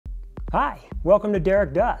Hi, welcome to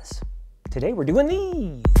Derek Does. Today we're doing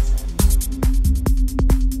these.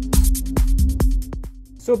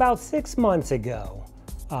 So about 6 months ago,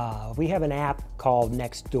 we have an app called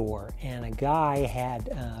Nextdoor, and a guy had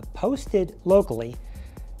posted locally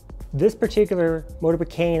this particular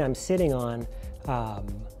Motobecane I'm sitting on,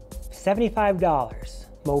 $75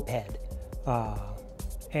 moped,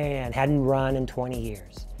 and hadn't run in 20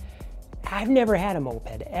 years. I've never had a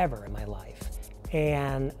moped ever in my life.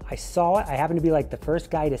 And I saw it. I happened to be like the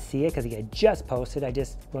first guy to see it because he had just posted.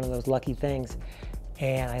 One of those lucky things.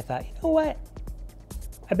 And I thought, you know what?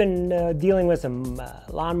 I've been dealing with some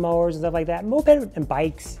lawnmowers and stuff like that. Moped and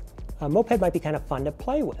bikes. Moped might be kind of fun to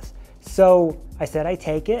play with. So I said I'd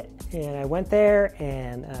take it, and I went there,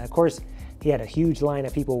 and of course he had a huge line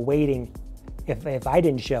of people waiting if I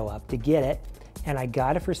didn't show up to get it. And I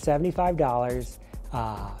got it for $75.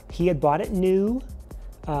 He had bought it new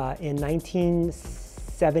in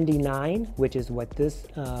 1979, which is what this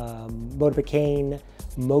Motobecane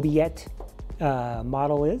Mobylettes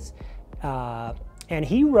model is. And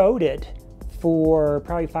he rode it for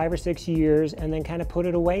probably 5 or 6 years and then kind of put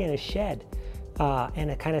it away in his shed.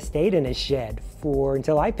 And it kind of stayed in his shed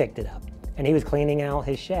until I picked it up. And he was cleaning out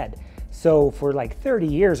his shed. So for like 30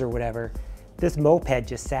 years or whatever, this moped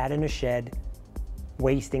just sat in a shed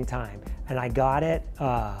wasting time. And I got it.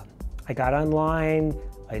 I got online,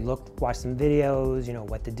 I watched some videos, you know,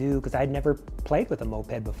 what to do, because I'd never played with a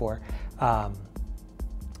moped before.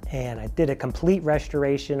 And I did a complete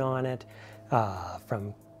restoration on it,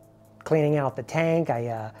 from cleaning out the tank.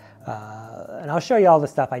 And I'll show you all the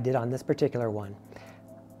stuff I did on this particular one.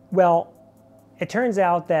 Well, it turns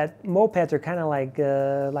out that mopeds are kind of like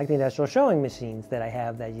the industrial showing machines that I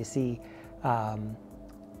have that you see.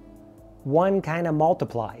 One kind of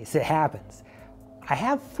multiplies, it happens. I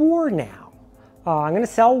have 4 now. I'm going to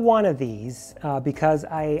sell one of these because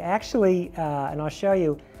I actually, and I'll show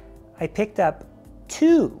you, I picked up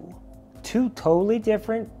two totally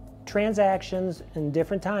different transactions in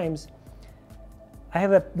different times. I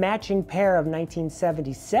have a matching pair of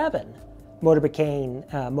 1977 Motobecane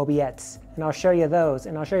Mobylettes, and I'll show you those,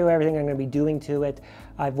 and I'll show you everything I'm going to be doing to it.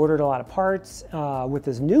 I've ordered a lot of parts. With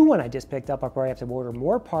this new one I just picked up, I'll probably have to order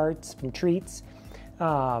more parts from Treats.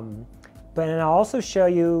 But I'll also show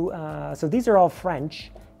you, so these are all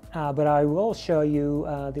French, but I will show you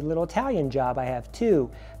the little Italian job I have too,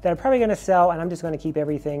 that I'm probably going to sell, and I'm just going to keep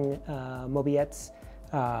everything Mobylettes,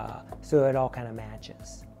 so it all kind of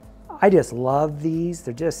matches. I just love these.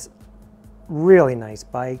 They're just really nice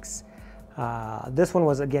bikes. This one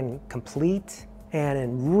was, again, complete and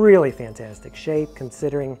in really fantastic shape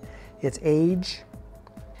considering its age.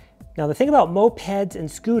 Now the thing about mopeds and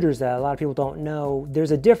scooters that a lot of people don't know,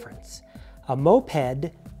 there's a difference. A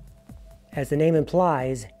moped, as the name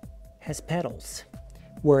implies, has pedals,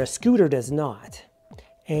 where a scooter does not.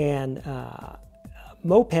 And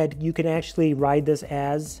moped, you can actually ride this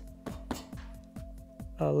as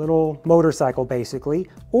a little motorcycle basically,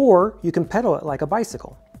 or you can pedal it like a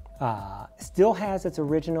bicycle. Still has its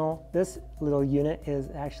original, this little unit is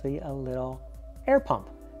actually a little air pump,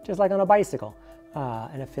 just like on a bicycle.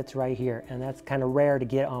 And it fits right here, and that's kind of rare to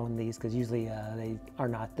get on these because usually they are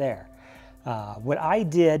not there. What I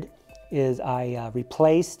did is I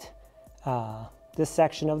replaced this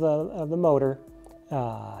section of the motor.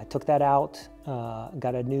 I took that out,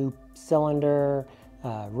 got a new cylinder,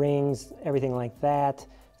 rings, everything like that.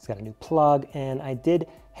 It's got a new plug, and I did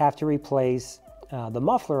have to replace the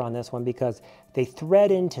muffler on this one because they thread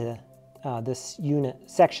into this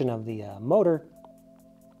section of the motor.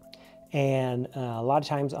 And a lot of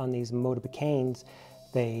times on these Motobecanes,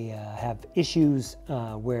 they have issues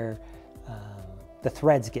where the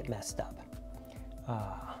threads get messed up.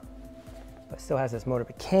 But still has this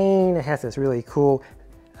Motobecane. It has this really cool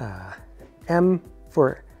M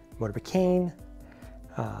for Motobecane.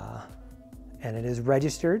 And it is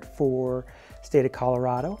registered for state of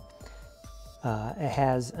Colorado. It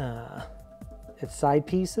has its side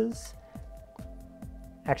pieces.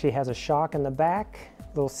 Actually has a shock in the back.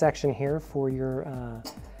 Little section here for your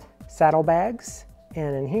saddlebags,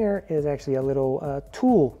 and in here is actually a little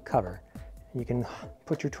tool cover. You can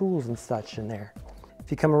put your tools and such in there.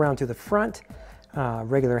 If you come around to the front,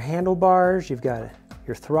 regular handlebars, you've got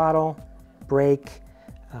your throttle, brake.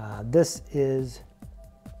 This is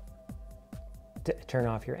to turn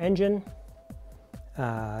off your engine.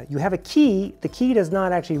 You have a key. The key does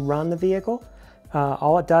not actually run the vehicle.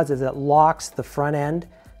 All it does is it locks the front end,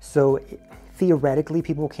 so theoretically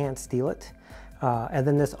people can't steal it. And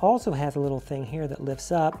then this also has a little thing here that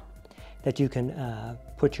lifts up that you can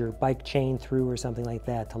put your bike chain through or something like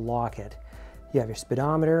that to lock it. You have your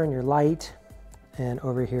speedometer and your light, and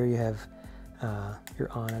over here you have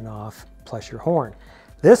your on and off plus your horn.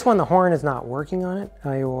 This one, the horn is not working on it.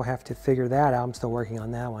 I will have to figure that out. I'm still working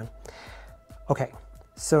on that one. Okay,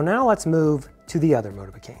 so now let's move to the other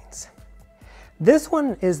Motobecanes. This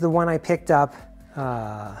one is the one I picked up.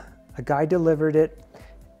 A guy delivered it.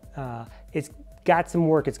 It's got some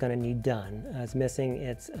work it's going to need done. It's missing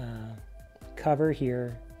its cover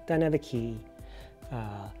here. Doesn't have a key.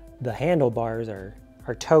 The handlebars are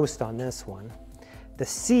toast on this one. The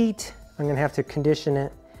seat, I'm going to have to condition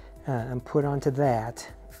it and put onto that,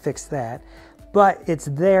 fix that. But it's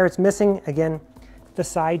there. It's missing, again, the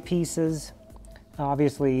side pieces.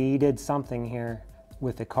 Obviously, he did something here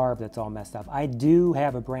with the carb that's all messed up. I do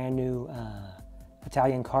have a brand new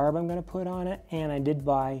Italian carb I'm going to put on it, and I did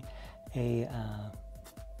buy a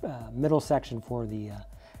middle section for the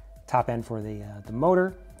top end for the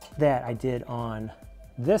motor that I did on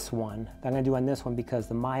this one. That I'm going to do on this one because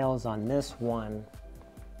the miles on this one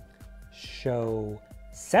show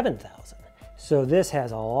 7,000. So this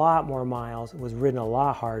has a lot more miles. It was ridden a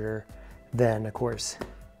lot harder than, of course,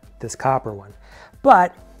 this copper one.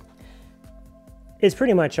 But it's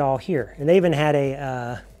pretty much all here. And they even had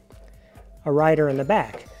a rider in the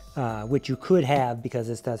back, which you could have because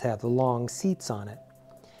this does have the long seats on it.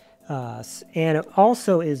 And it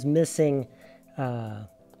also is missing right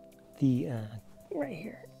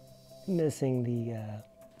here, missing the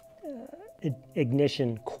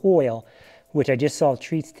ignition coil, which I just saw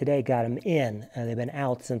Treats today got them in. They've been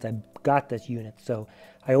out since I got this unit. So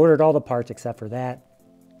I ordered all the parts except for that.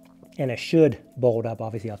 And it should bolt up.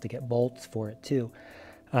 Obviously, I'll have to get bolts for it too.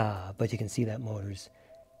 But you can see that motor's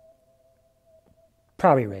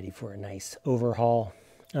probably ready for a nice overhaul.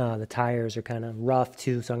 The tires are kind of rough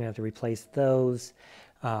too, so I'm gonna have to replace those.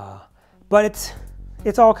 But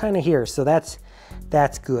it's all kind of here, so that's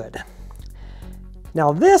good.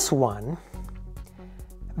 Now this one,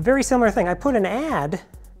 very similar thing. I put an ad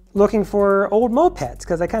looking for old mopeds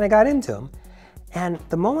because I kind of got into them. And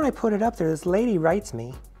the moment I put it up there, this lady writes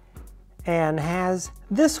me and has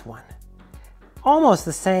this one, almost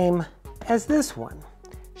the same as this one.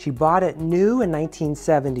 She bought it new in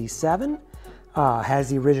 1977, has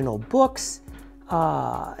the original books.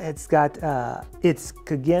 It's got,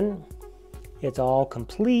 again, it's all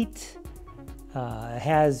complete. It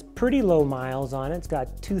has pretty low miles on it. It's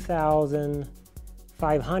got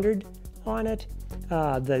 2,500 on it.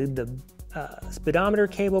 The speedometer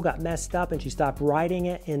cable got messed up and she stopped riding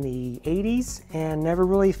it in the 80s and never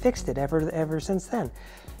really fixed it ever since then.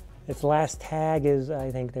 Its last tag is, I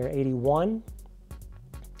think they're 81.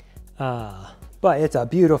 But it's a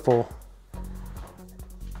beautiful,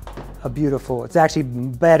 it's actually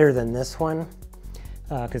better than this one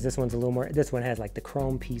because this one's a little more, this one has like the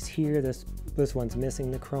chrome piece here. This one's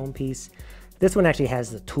missing the chrome piece. This one actually has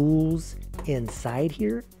the tools inside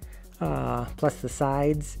here, plus the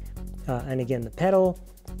sides. And again, the pedal,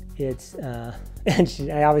 it's, and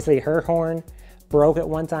obviously her horn broke at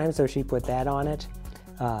one time, so she put that on it,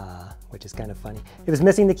 which is kind of funny. It was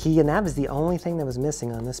missing the key, and that was the only thing that was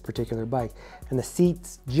missing on this particular bike. And the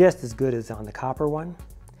seat's just as good as on the copper one.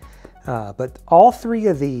 But all three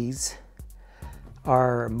of these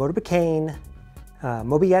are Motobecane,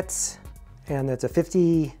 Mobylettes, and it's a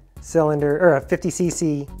 50 cylinder, or a 50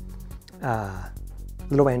 cc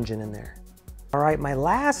little engine in there. All right, my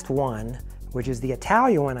last one, which is the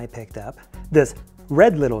Italian one I picked up, this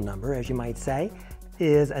red little number, as you might say,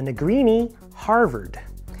 is a Negrini Harvard.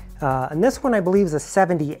 And this one I believe is a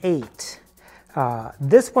 78.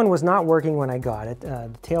 This one was not working when I got it. The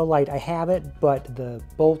tail light, I have it, but the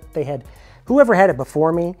bolt they had, whoever had it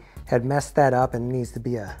before me had messed that up and needs to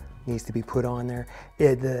be put on there.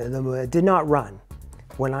 It did not run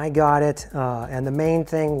when I got it, and the main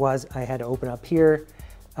thing was I had to open up here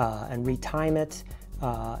and retime it,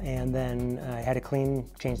 and then I had to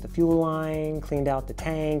change the fuel line, cleaned out the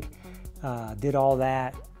tank, did all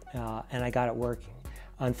that, and I got it working.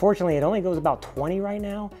 Unfortunately, it only goes about 20 right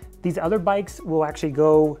now. These other bikes will actually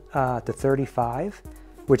go to 35,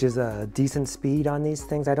 which is a decent speed on these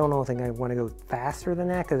things. I don't think I want to go faster than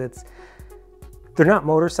that because they're not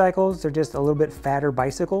motorcycles, they're just a little bit fatter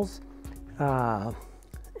bicycles.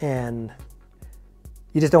 And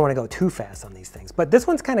you just don't want to go too fast on these things. But this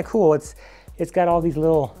one's kind of cool. It's got all these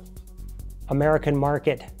little American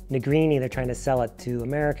market Negrini. They're trying to sell it to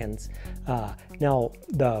Americans. Now,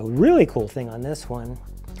 the really cool thing on this one,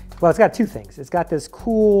 well, it's got two things. It's got this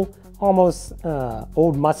cool, almost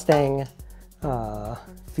old Mustang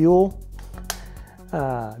fuel.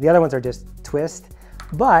 The other ones are just twist,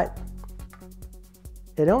 but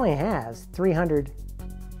it only has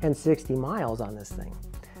 360 miles on this thing.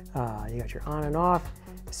 You got your on and off.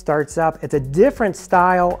 starts up. It's a different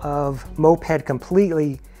style of moped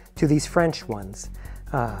completely to these French ones.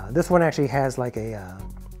 This one actually has like a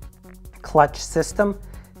clutch system.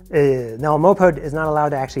 Now a moped is not allowed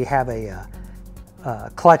to actually have a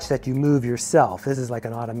clutch that you move yourself. This is like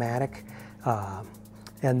an automatic.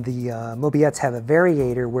 And the Mobylettes have a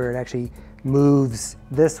variator where it actually moves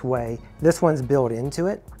this way. This one's built into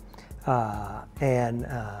it.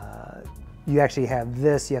 You actually have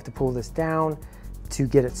this, you have to pull this down to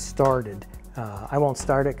get it started. I won't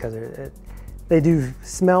start it because they do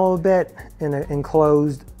smell a bit in an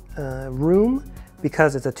enclosed room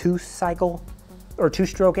because it's a two-cycle or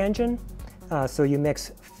two-stroke engine. So you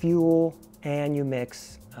mix fuel and you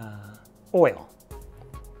mix oil.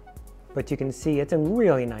 But you can see it's in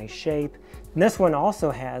really nice shape. And this one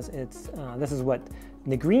also has its, this is what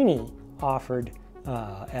Negrini offered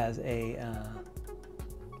as a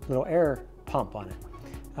little air pump on it.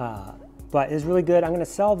 But it's really good. I'm gonna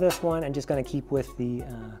sell this one. I'm just gonna keep with the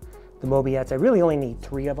Mobylettes. I really only need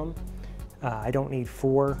 3 of them. I don't need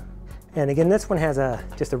 4. And again, this one has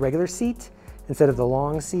just a regular seat instead of the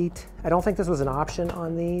long seat. I don't think this was an option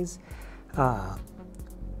on these.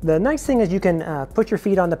 The nice thing is you can put your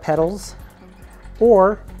feet on the pedals,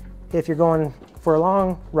 or if you're going for a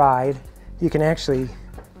long ride, you can actually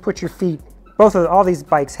put your feet, all these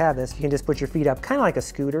bikes have this, you can just put your feet up, kind of like a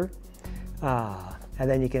scooter, and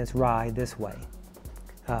then you can just ride this way.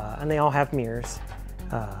 And they all have mirrors,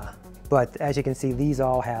 but as you can see, these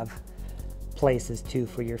all have places too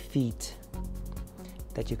for your feet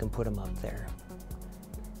that you can put them up there.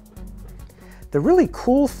 The really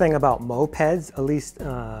cool thing about mopeds, at least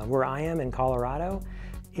where I am in Colorado,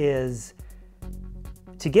 is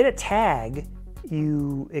to get a tag,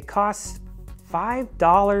 it costs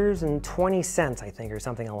 $5.20, I think, or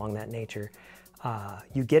something along that nature.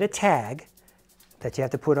 You get a tag that you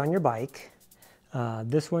have to put on your bike.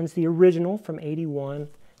 This one's the original from '81.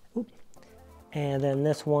 And then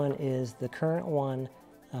this one is the current one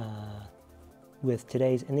with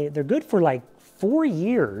today's, and they're good for like 4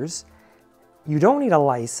 years. You don't need a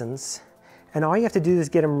license, and all you have to do is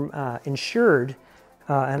get them insured.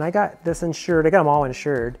 And I got this insured, I got them all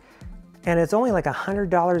insured, and it's only like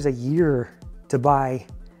 $100 a year to buy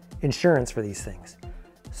insurance for these things.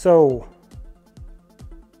 So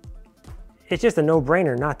it's just a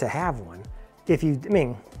no-brainer not to have one. If you, I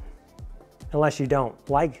mean, unless you don't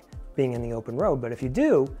like being in the open road, but if you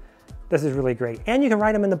do, this is really great. And you can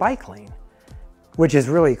ride them in the bike lane, which is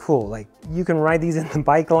really cool. Like, you can ride these in the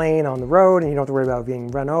bike lane on the road and you don't have to worry about being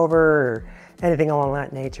run over or anything along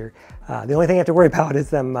that nature. The only thing you have to worry about is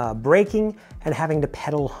them braking and having to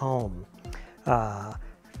pedal home.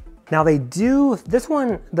 Now they do, this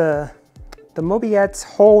one, the Mobylettes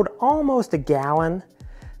hold almost a gallon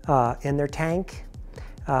in their tank.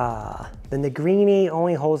 The Negrini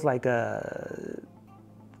only holds like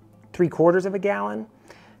 3/4 of a gallon.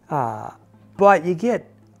 But you get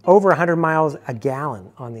over 100 miles a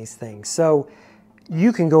gallon on these things. So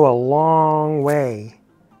you can go a long way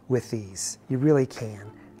with these. You really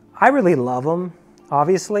can. I really love them,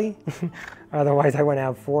 obviously. Otherwise I wouldn't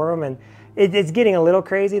have 4 of them. And it's getting a little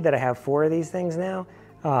crazy that I have 4 of these things now.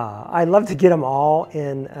 I'd love to get them all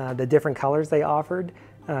in the different colors they offered,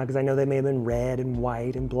 because I know they may have been red and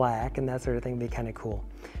white and black and that sort of thing. Would be kind of cool.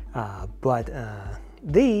 But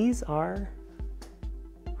these are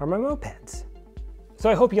my mopeds. So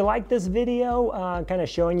I hope you liked this video, kind of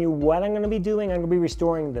showing you what I'm going to be doing. I'm going to be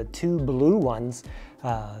restoring the 2 blue ones.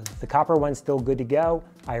 The copper one's still good to go.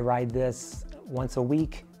 I ride this once a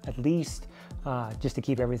week at least, just to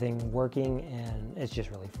keep everything working, and it's just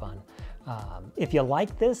really fun. If you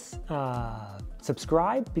like this,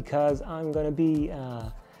 subscribe, because I'm going to be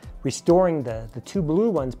restoring the 2 blue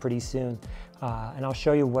ones pretty soon, and I'll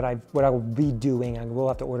show you what I will be doing. I will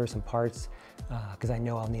have to order some parts, because I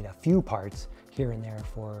know I'll need a few parts here and there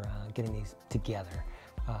for getting these together.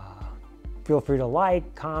 Feel free to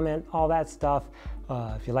like, comment, all that stuff.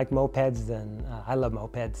 If you like mopeds, then I love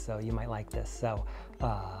mopeds, so you might like this. So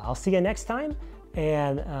I'll see you next time,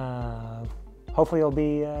 and hopefully you'll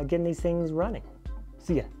be getting these things running.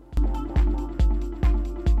 See ya.